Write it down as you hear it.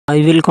I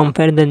will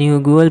compare the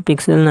new Google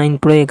Pixel 9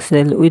 Pro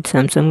XL with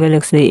Samsung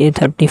Galaxy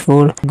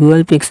A34.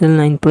 Google Pixel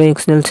 9 Pro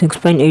XL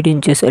 6.8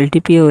 inches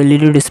LTPO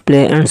OLED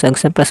display and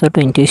success ratio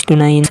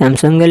 20:9.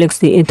 Samsung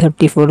Galaxy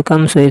A34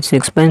 comes with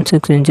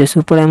 6.6 inches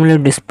Super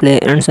AMOLED display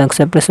and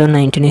success ratio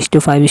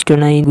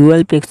 19:5:9.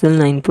 Google Pixel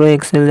 9 Pro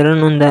XL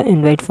run on the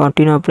Android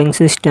 14 operating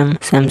system.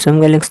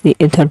 Samsung Galaxy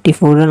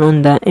A34 run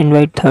on the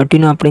Android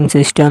 13 operating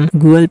system.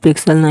 Google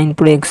Pixel 9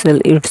 Pro XL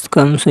it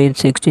comes with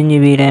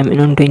 16GB RAM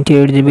and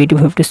 28GB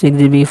to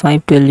 56GB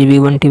 512GB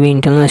 1TB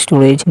internal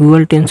storage.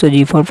 Google Tensor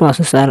G4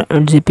 processor,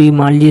 8GB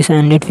Mali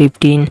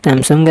 715.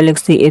 Samsung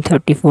Galaxy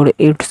A34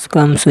 it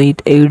comes with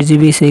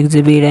 8GB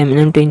 6GB RAM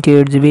and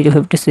 28GB to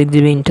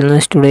 56GB internal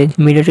storage.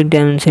 MediaTek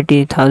Dimensity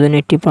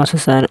 1080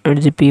 processor,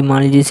 8GB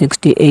Mali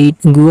 68.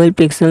 Google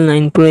Pixel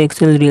 9 Pro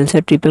XL real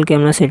set triple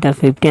camera setup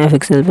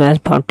 50MP plus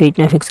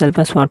 48MP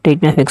plus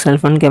 48MP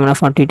front camera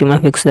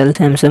 42MP.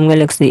 Samsung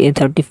Galaxy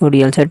A34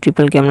 real set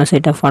triple camera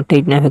setup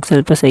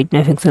 48MP plus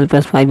 8MP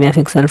plus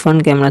 5MP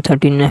front camera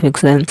 13MP.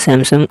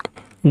 Samsung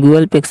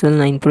Google Pixel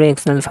 9 Pro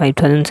XL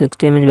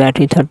 5060 mAh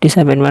battery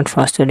 37W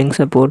fast charging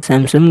support.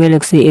 Samsung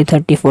Galaxy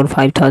A34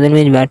 5000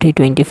 mAh battery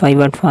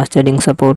 25W fast charging support.